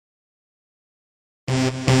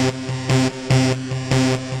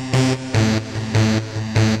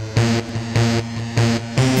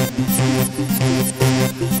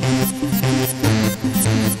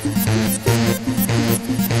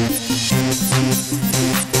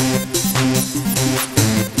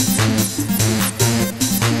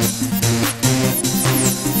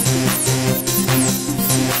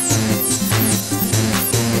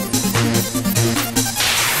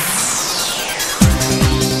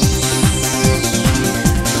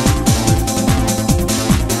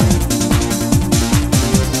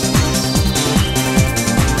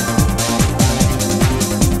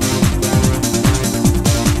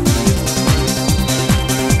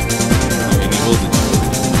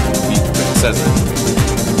process.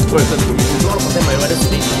 A lot of them, I rather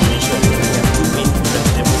stay in Malaysia. They have two main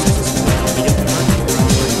processes. Medium demand,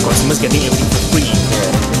 consumers getting everything for free.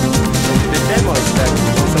 The demo is that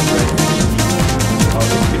also very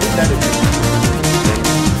within that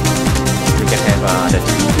We can have the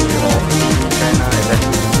TV or China, etc.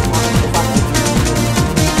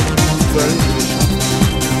 very delicious.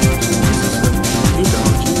 This is the new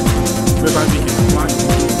technology whereby we can combine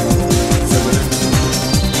surveillance.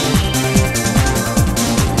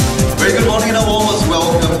 Very good morning and a warm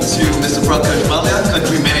welcome to Mr. Pradotec,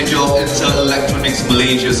 Country Manager of Intel Electronics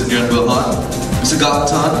Malaysia, Sdn Bhd, Mr.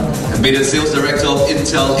 Gautam, Embedded Sales Director of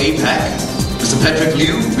Intel APAC, Mr. Patrick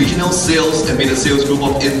Liu, Regional Sales Embedded Sales Group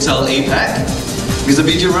of Intel APAC, Mr.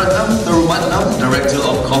 Vijay Ratnam, Director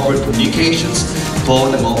of Corporate Communications for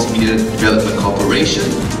the Multimedia Development Corporation,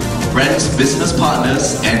 friends, business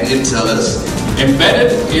partners, and Intelers.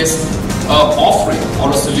 Embedded is an offering or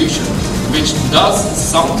a solution which does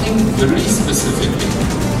something very specifically,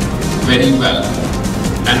 very well,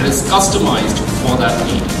 and is customized for that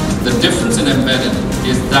need. The difference in embedded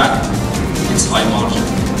is that it's high margin.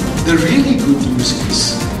 The really good news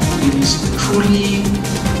is, it is truly,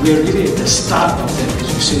 we are really at the start of that, as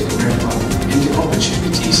you said, ramp up, and the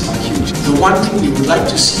opportunities are huge. The one thing we would like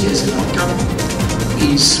to see as an outcome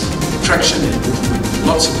is traction and movement,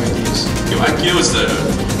 lots of ideas. ICAO is the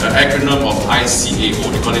acronym of ICAO,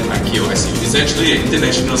 they call it ICAO. It's actually an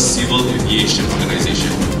international civil aviation organization.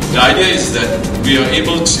 The idea is that we are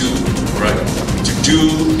able to do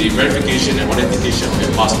the verification and authentication of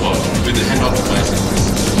your passport with the handheld device.